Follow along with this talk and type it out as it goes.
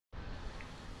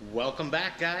Welcome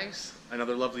back, guys.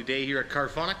 Another lovely day here at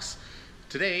CarPhonix.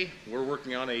 Today we're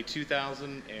working on a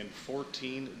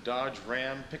 2014 Dodge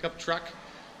Ram pickup truck.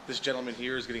 This gentleman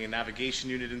here is getting a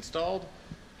navigation unit installed,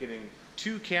 getting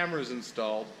two cameras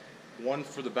installed, one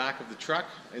for the back of the truck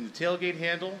and the tailgate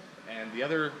handle, and the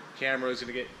other camera is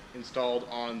going to get installed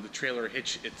on the trailer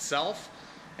hitch itself.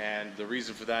 And the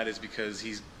reason for that is because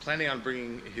he's planning on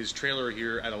bringing his trailer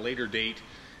here at a later date,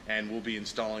 and we'll be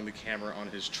installing the camera on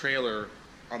his trailer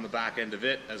on the back end of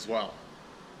it as well.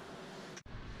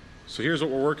 So here's what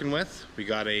we're working with. We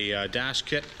got a dash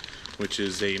kit, which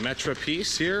is a Metra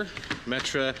piece here,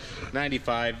 Metra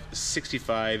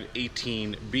 9565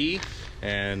 18B,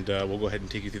 and we'll go ahead and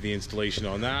take you through the installation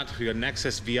on that. We got an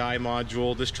XSVI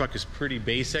module. This truck is pretty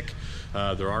basic.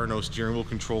 There are no steering wheel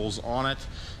controls on it,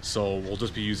 so we'll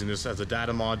just be using this as a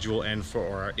data module and for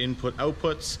our input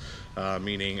outputs,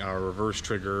 meaning our reverse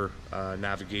trigger,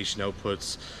 navigation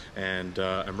outputs, and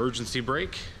emergency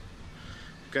brake.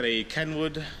 We've got a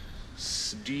Kenwood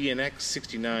DNX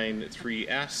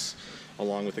 693S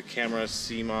along with a camera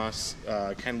CMOS,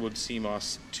 Kenwood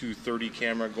CMOS 230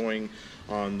 camera going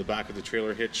on the back of the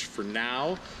trailer hitch for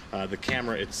now. The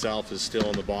camera itself is still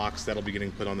in the box. That'll be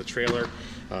getting put on the trailer.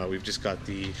 We've just got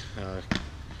the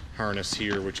harness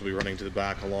here, which will be running to the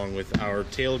back along with our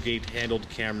tailgate handled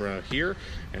camera here,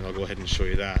 and I'll go ahead and show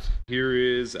you that. Here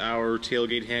is our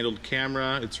tailgate handled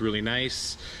camera. It's really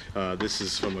nice. This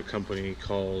is from a company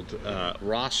called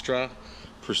Rostra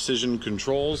Precision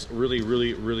Controls.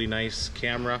 Really nice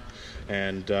camera,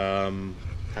 and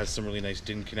has some really nice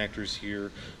DIN connectors here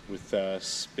with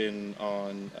spin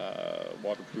on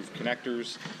waterproof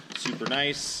connectors. Super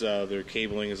nice. Their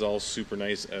cabling is all super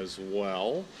nice as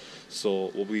well.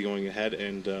 So we'll be going ahead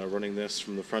and running this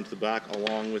from the front to the back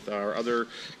along with our other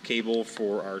cable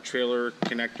for our trailer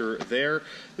connector there.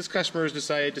 This customer has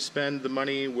decided to spend the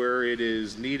money where it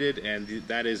is needed, and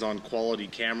that is on quality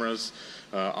cameras.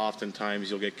 Oftentimes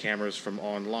you'll get cameras from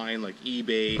online like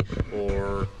eBay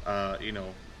or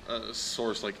a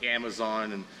source like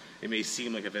Amazon, and it may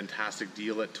seem like a fantastic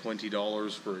deal at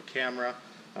 $20 for a camera,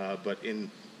 but in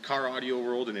car audio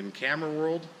world and in camera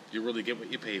world, you really get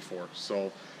what you pay for.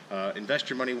 So invest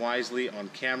your money wisely on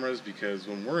cameras, because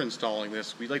when we're installing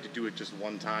this, we like to do it just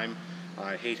one time.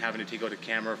 I hate having to take out a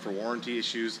camera for warranty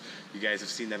issues. You guys have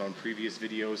seen that on previous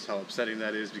videos, how upsetting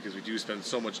that is, because we do spend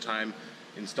so much time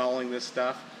installing this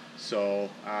stuff. So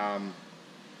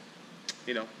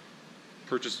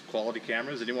purchase quality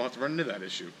cameras and you won't have to run into that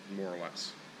issue, more or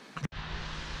less.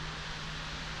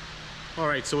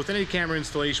 Alright, so with any camera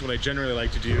installation, what I generally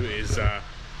like to do is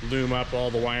loom up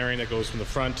all the wiring that goes from the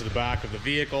front to the back of the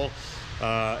vehicle.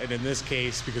 And in this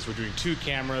case, because we're doing two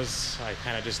cameras, I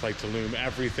kind of just like to loom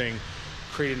everything,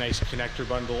 create a nice connector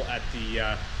bundle at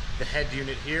the head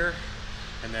unit here,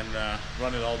 and then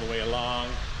run it all the way along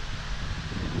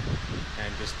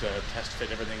and just test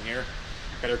fit everything here.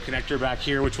 Got our connector back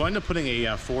here, which we'll end up putting a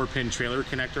 4-pin trailer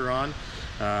connector on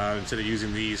instead of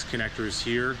using these connectors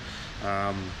here.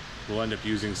 We'll end up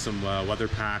using some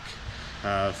WeatherPack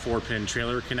 4-pin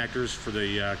trailer connectors for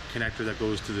the connector that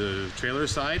goes to the trailer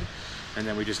side, and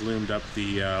then we just loomed up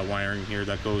the wiring here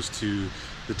that goes to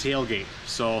the tailgate.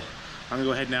 So I'm gonna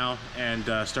go ahead now and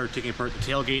start taking apart the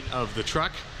tailgate of the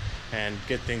truck and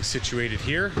get things situated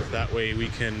here. That way we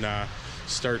can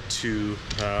start to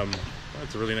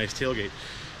that's a really nice tailgate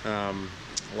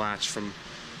latch from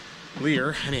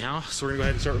Lear. Anyhow, so we're gonna go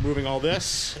ahead and start removing all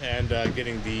this and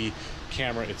getting the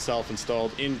camera itself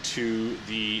installed into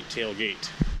the tailgate.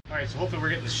 All right, so hopefully we're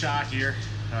getting the shot here.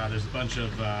 There's a bunch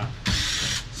of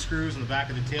screws in the back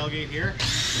of the tailgate here.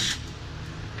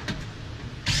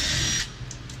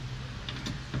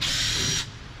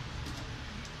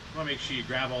 You want to make sure you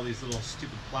grab all these little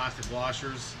stupid plastic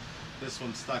washers. This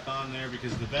one's stuck on there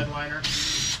because of the bed liner,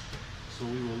 so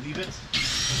we will leave it.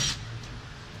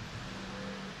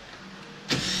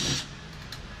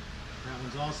 That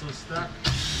one's also stuck,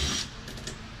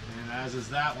 and as is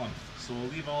that one. So we'll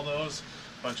leave all those,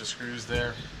 bunch of screws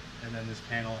there, and then this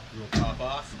panel will pop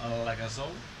off like so.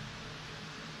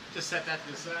 Just set that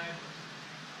to the side.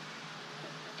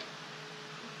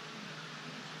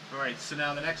 Alright, so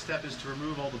now the next step is to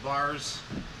remove all the bars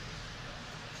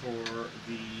for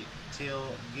the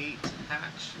tailgate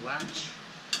latch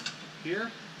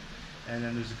here, and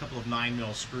then there's a couple of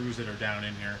 9mm screws that are down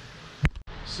in here.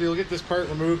 So you'll get this part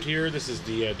removed here. This is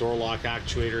the door lock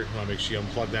actuator. I want to make sure you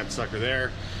unplug that sucker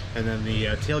there, and then the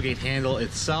tailgate handle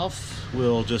itself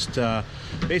will just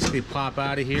basically pop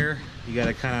out of here. You got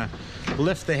to kind of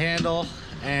lift the handle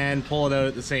and pull it out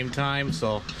at the same time,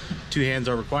 so 2 hands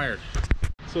are required.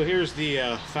 So here's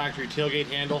the factory tailgate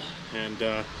handle, and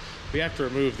We have to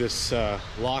remove this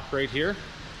lock right here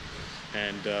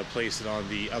and place it on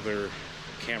the other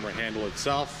camera handle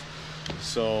itself.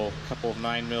 So a couple of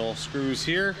 9mm screws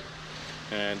here,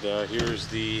 and here's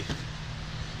the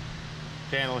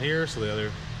panel here, so the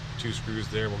other 2 screws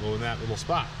there will go in that little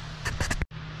spot.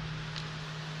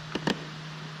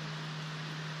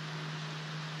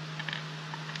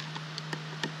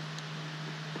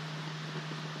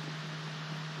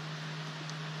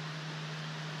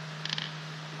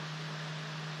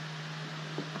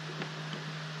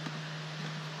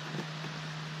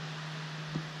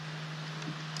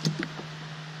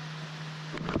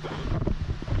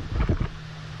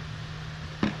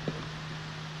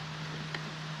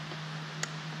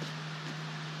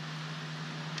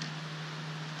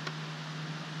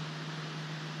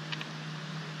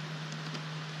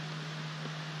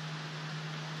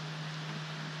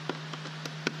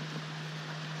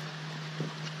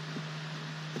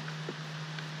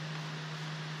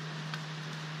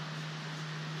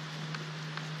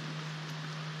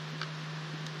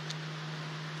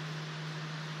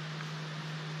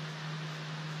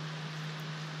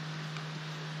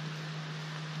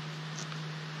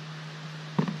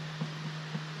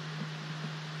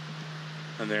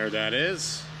 And there that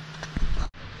is.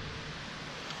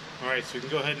 Alright, so we can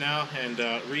go ahead now and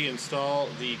reinstall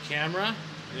the camera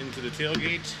into the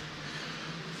tailgate.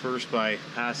 First by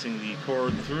passing the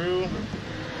cord through.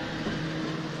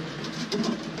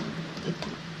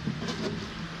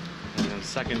 And then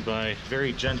second by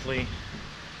very gently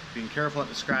being careful not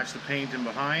to scratch the paint in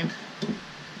behind.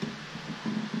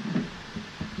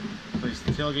 Place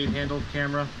the tailgate handle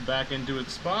camera back into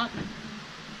its spot.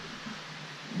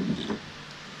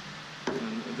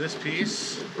 This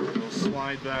piece will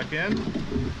slide back in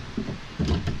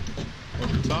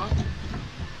over top,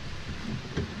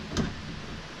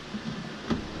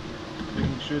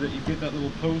 making sure that you get that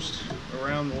little post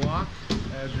around the lock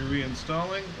as you're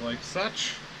reinstalling, like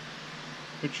such.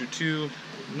 Put your 2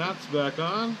 nuts back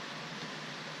on,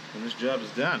 and this job is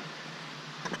done.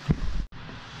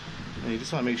 And you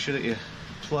just want to make sure that you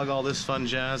plug all this fun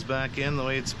jazz back in the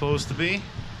way it's supposed to be.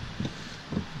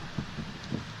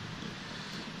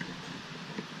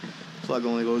 Plug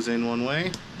only goes in one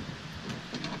way.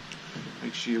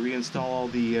 Make sure you reinstall all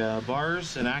the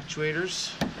bars and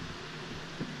actuators.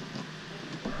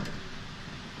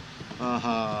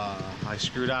 I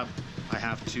screwed up. I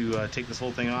have to take this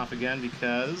whole thing off again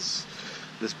because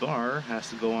this bar has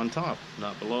to go on top,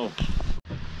 not below.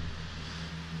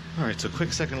 Alright, so a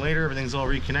quick second later, everything's all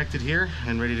reconnected here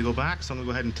and ready to go back. So I'm going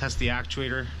to go ahead and test the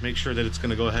actuator, make sure that it's going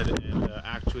to go ahead and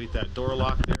actuate that door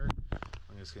lock there.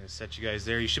 I'm just going to set you guys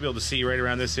there. You should be able to see right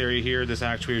around this area here, this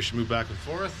actuator should move back and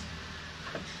forth.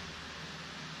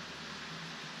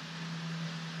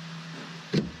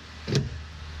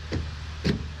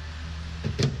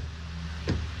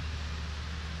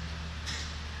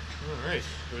 Alright,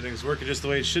 everything's working just the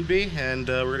way it should be, and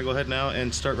we're going to go ahead now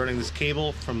and start running this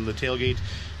cable from the tailgate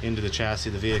into the chassis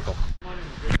of the vehicle.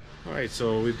 Alright,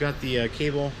 so we've got the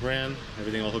cable ran,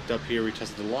 everything all hooked up here. We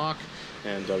tested the lock,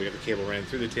 and we got the cable ran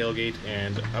through the tailgate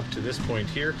and up to this point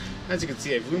here. As you can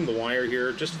see, I've loomed the wire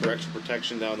here just for extra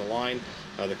protection down the line.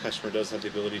 The customer does have the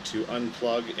ability to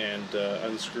unplug and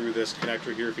unscrew this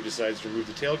connector here if he decides to remove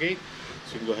the tailgate.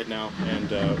 So we can go ahead now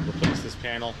and replace this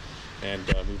panel and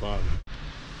move on.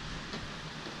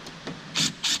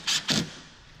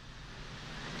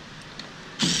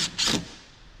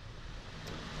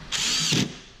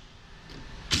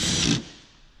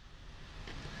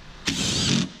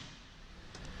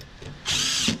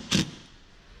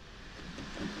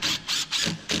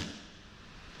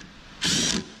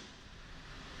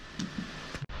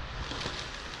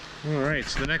 Alright,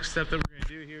 so the next step that we're going to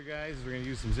do here, guys, is we're going to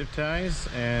use some zip ties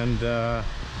and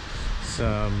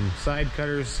some side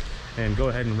cutters and go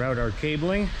ahead and route our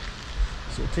cabling.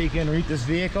 So we'll take in and read this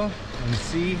vehicle and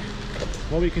see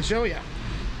what we can show you.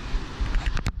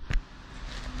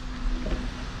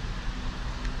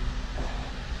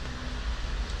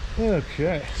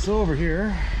 Okay, so over here,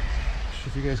 not sure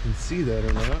if you guys can see that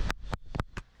or not,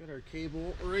 got our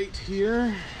cable right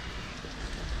here.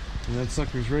 And that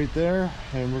sucker's right there,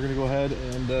 and we're going to go ahead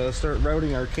and start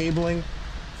routing our cabling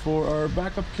for our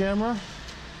backup camera.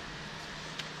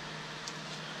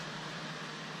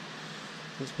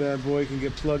 This bad boy can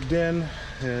get plugged in,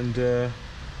 and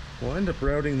we'll end up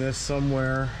routing this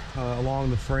somewhere along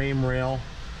the frame rail,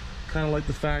 kind of like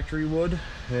the factory would,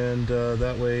 and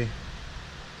that way,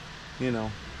 you know,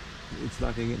 it's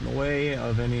not going to get in the way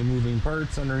of any moving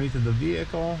parts underneath of the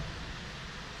vehicle.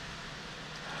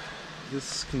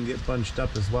 This can get bunched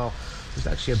up as well. There's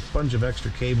actually a bunch of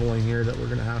extra cabling here that we're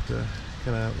going to have to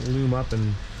kind of loom up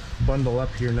and bundle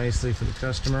up here nicely for the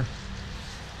customer.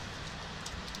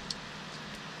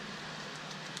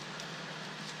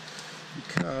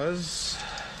 Because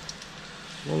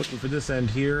we're looking for this end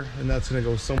here, and that's going to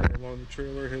go somewhere along the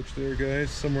trailer hitch there,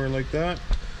 guys, somewhere like that,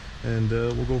 and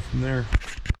we'll go from there.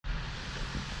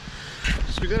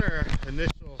 So we got our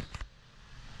initial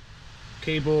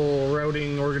cable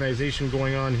routing organization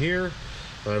going on here.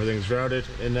 Everything's routed,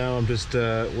 and now I'm just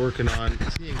working on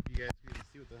seeing if you guys can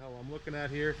see what the hell I'm looking at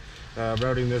here.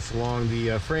 Routing this along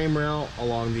the frame rail,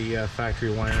 along the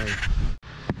factory wiring.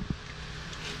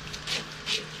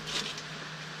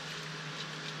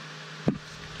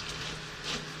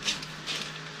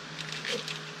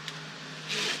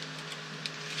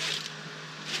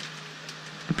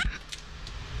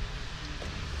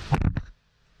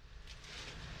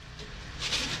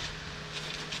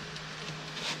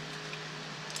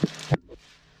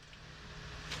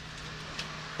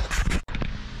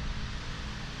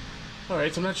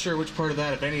 Alright, so I'm not sure which part of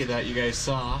that, if any of that, you guys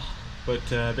saw, but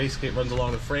basically it runs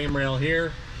along the frame rail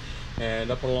here and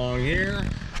up along here,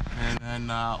 and then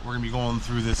we're going to be going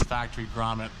through this factory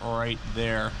grommet right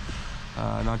there.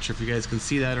 Not sure if you guys can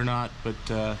see that or not,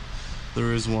 but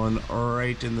there is one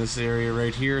right in this area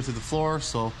right here through the floor,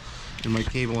 so, and my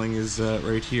cabling is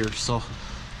right here, so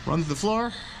run through the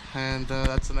floor, and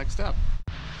that's the next step.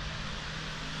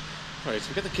 Alright, so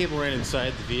we got the cable right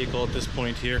inside the vehicle at this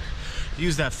point here.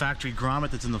 Use that factory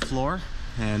grommet that's in the floor,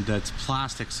 and it's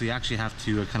plastic, so you actually have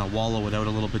to kind of wallow it out a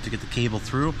little bit to get the cable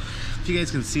through. If you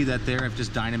guys can see that there, I've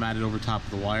just dynamited over top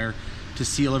of the wire to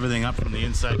seal everything up from the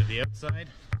inside to the outside.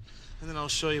 And then I'll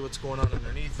show you what's going on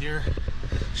underneath here,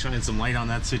 shine some light on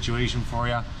that situation for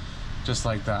you, just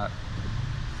like that.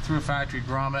 Through a factory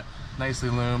grommet, nicely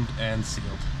loomed and sealed.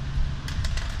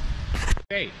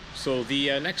 Okay, so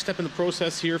the next step in the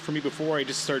process here for me before I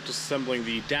just start disassembling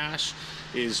the dash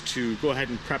is to go ahead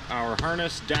and prep our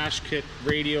harness, dash kit,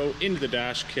 radio into the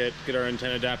dash kit, get our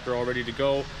antenna adapter all ready to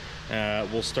go.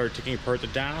 We'll start taking apart the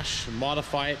dash,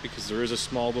 modify it because there is a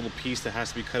small little piece that has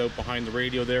to be cut out behind the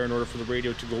radio there in order for the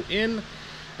radio to go in.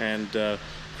 And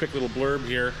quick little blurb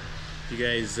here, if you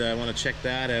guys want to check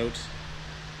that out,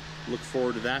 look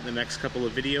forward to that in the next couple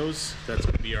of videos. That's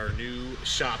going to be our new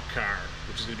shop car,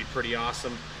 which is going to be pretty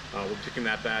awesome. We're picking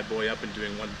that bad boy up and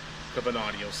doing one of an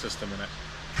audio system in it.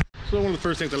 So one of the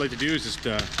first things I like to do is just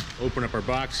open up our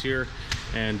box here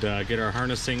and get our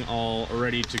harnessing all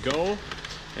ready to go.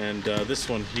 And this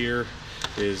one here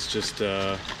is just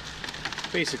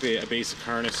basically a basic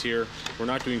harness here. We're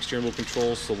not doing steering wheel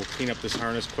controls, so we'll clean up this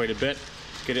harness quite a bit,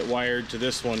 get it wired to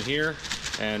this one here,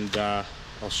 and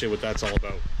I'll show you what that's all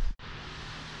about.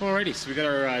 Alrighty, so we got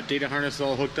our data harness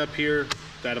all hooked up here,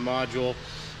 data module,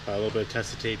 a little bit of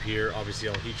tested tape here, obviously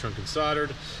all heat shrunk and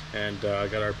soldered, and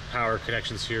got our power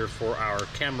connections here for our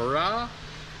camera.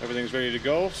 Everything's ready to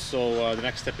go, so the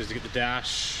next step is to get the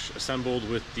dash assembled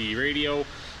with the radio,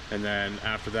 and then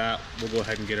after that we'll go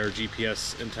ahead and get our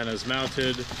GPS antennas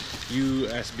mounted,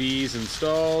 USBs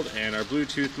installed, and our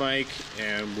Bluetooth mic,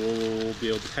 and we'll be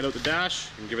able to head out the dash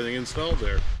and get everything installed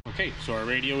there. Okay, so our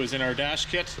radio is in our dash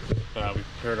kit. We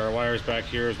prepared our wires back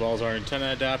here as well as our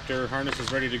antenna adapter. Harness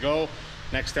is ready to go.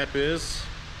 Next step is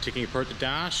taking apart the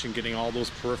dash and getting all those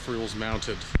peripherals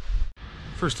mounted.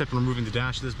 First step in removing the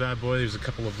dash of this bad boy, there's a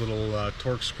couple of little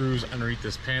torque screws underneath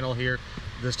this panel here.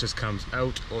 This just comes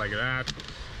out like that.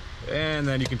 And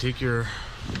then you can take your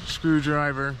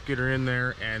screwdriver, get her in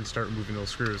there, and start removing those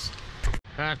screws.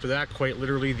 After that, quite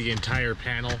literally, the entire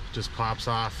panel just pops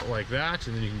off like that,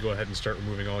 and then you can go ahead and start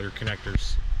removing all your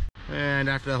connectors. And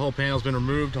after that whole panel's been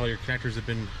removed, all your connectors have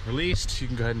been released, you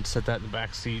can go ahead and set that in the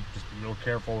back seat. Just be real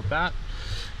careful with that.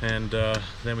 And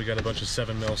then we got a bunch of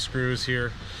 7mm screws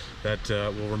here that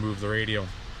will remove the radio.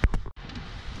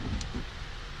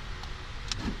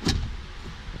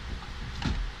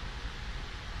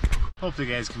 Hopefully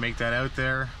you guys can make that out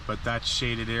there, but that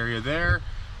shaded area there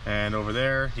and over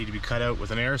there need to be cut out with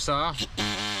an air saw.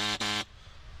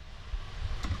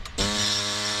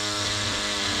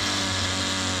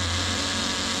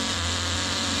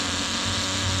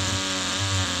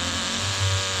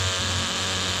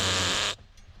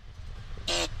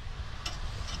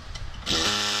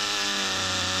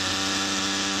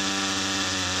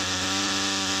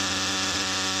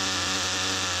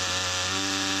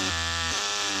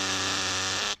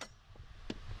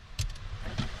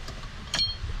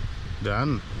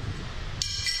 Done.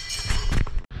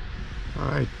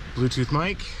 Alright, Bluetooth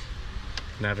mic,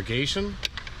 navigation,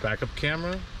 backup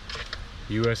camera,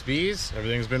 USBs,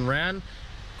 everything's been ran.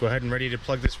 Go ahead and ready to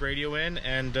plug this radio in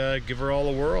and give her all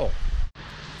a whirl.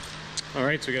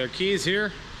 Alright, so we got our keys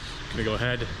here. Gonna go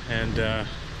ahead and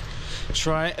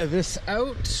try this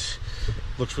out.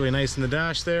 Looks really nice in the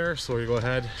dash there. So we go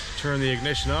ahead, turn the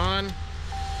ignition on,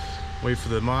 wait for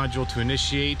the module to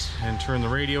initiate and turn the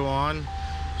radio on.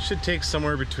 Should take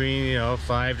somewhere between, you know,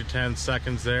 5 to 10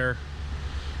 seconds there.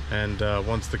 And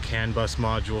once the CAN bus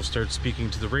module starts speaking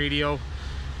to the radio,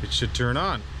 it should turn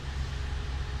on.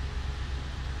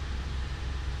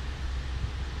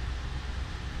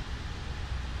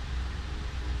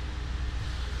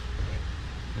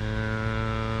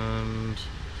 And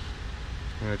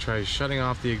I'm going to try shutting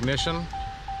off the ignition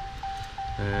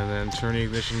and then turn the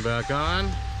ignition back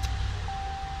on.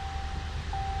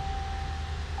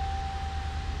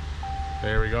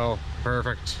 There we go,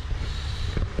 perfect.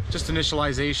 Just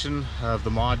initialization of the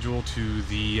module to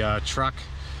the truck.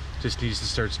 Just needs to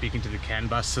start speaking to the CAN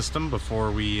bus system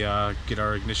before we get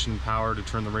our ignition power to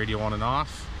turn the radio on and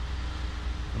off.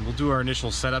 And we'll do our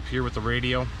initial setup here with the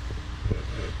radio,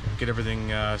 get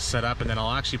everything set up, and then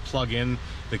I'll actually plug in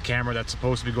the camera that's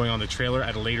supposed to be going on the trailer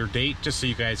at a later date, just so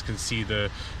you guys can see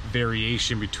the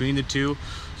variation between the two.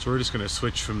 So we're just going to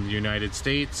switch from the United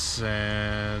States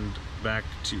and back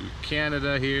to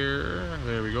Canada here.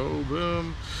 There we go,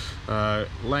 boom.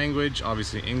 Language,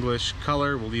 obviously English.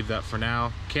 Color, we'll leave that for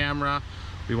now. Camera,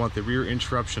 we want the rear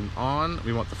interruption on.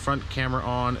 We want the front camera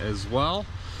on as well.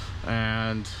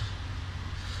 And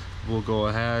we'll go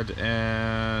ahead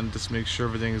and just make sure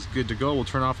everything is good to go. We'll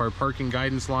turn off our parking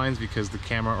guidance lines because the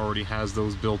camera already has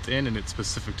those built in and it's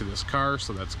specific to this car,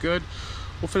 so that's good.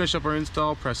 We'll finish up our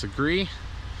install, press agree,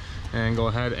 and go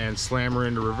ahead and slam her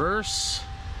into reverse.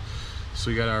 So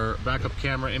we got our backup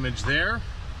camera image there.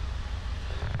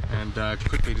 And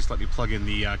quickly just let me plug in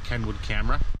the Kenwood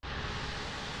camera.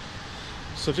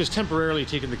 So just temporarily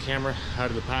taking the camera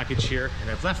out of the package here, and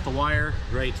I've left the wire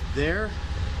right there.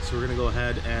 So we're gonna go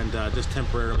ahead and just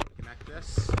temporarily connect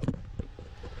this. Just so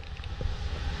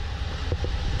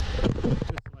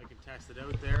I can test it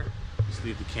out there. Just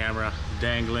leave the camera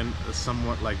dangling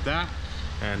somewhat like that.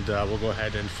 And we'll go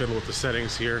ahead and fiddle with the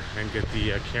settings here and get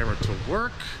the camera to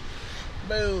work.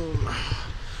 Boom.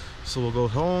 So we'll go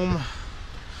home,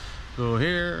 go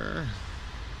here,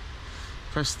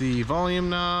 press the volume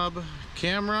knob,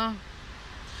 camera,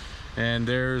 and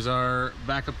there's our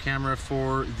backup camera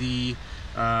for the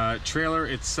trailer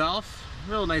itself.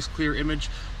 Real nice clear image.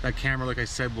 That camera, like I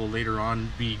said, will later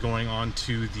on be going on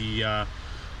to the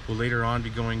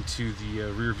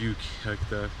rear view, like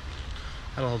the,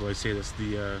 how the hell do I say this?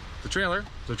 The trailer.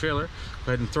 Go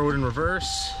ahead and throw it in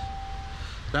reverse.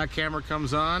 That camera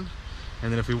comes on, and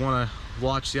then if we want to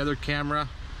watch the other camera,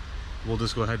 we'll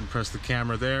just go ahead and press the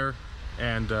camera there,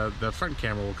 and the front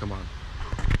camera will come on.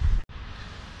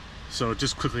 So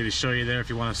just quickly to show you there, if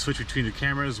you want to switch between the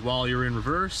cameras while you're in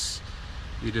reverse,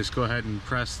 you just go ahead and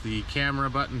press the camera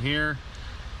button here,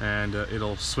 and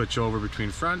it'll switch over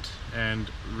between front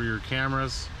and rear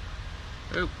cameras.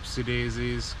 Oopsie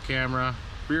daisies, camera,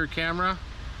 rear camera.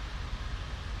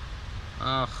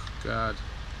 Oh God.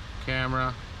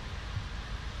 Camera,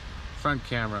 front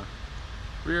camera,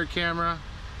 rear camera,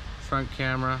 front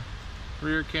camera,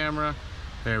 rear camera.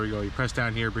 There we go. You press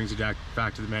down here, brings you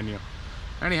back to the menu.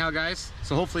 Anyhow, guys,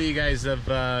 so hopefully you guys have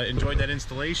enjoyed that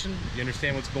installation. You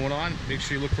understand what's going on. Make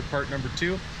sure you look for part number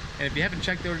 2. And if you haven't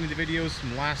checked out any of the videos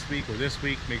from last week or this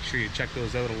week, make sure you check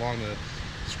those out along the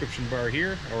description bar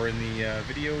here or in the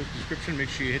video description. Make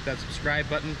sure you hit that subscribe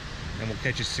button, and we'll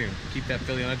catch you soon. Keep that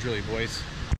Philly on a drilly, boys.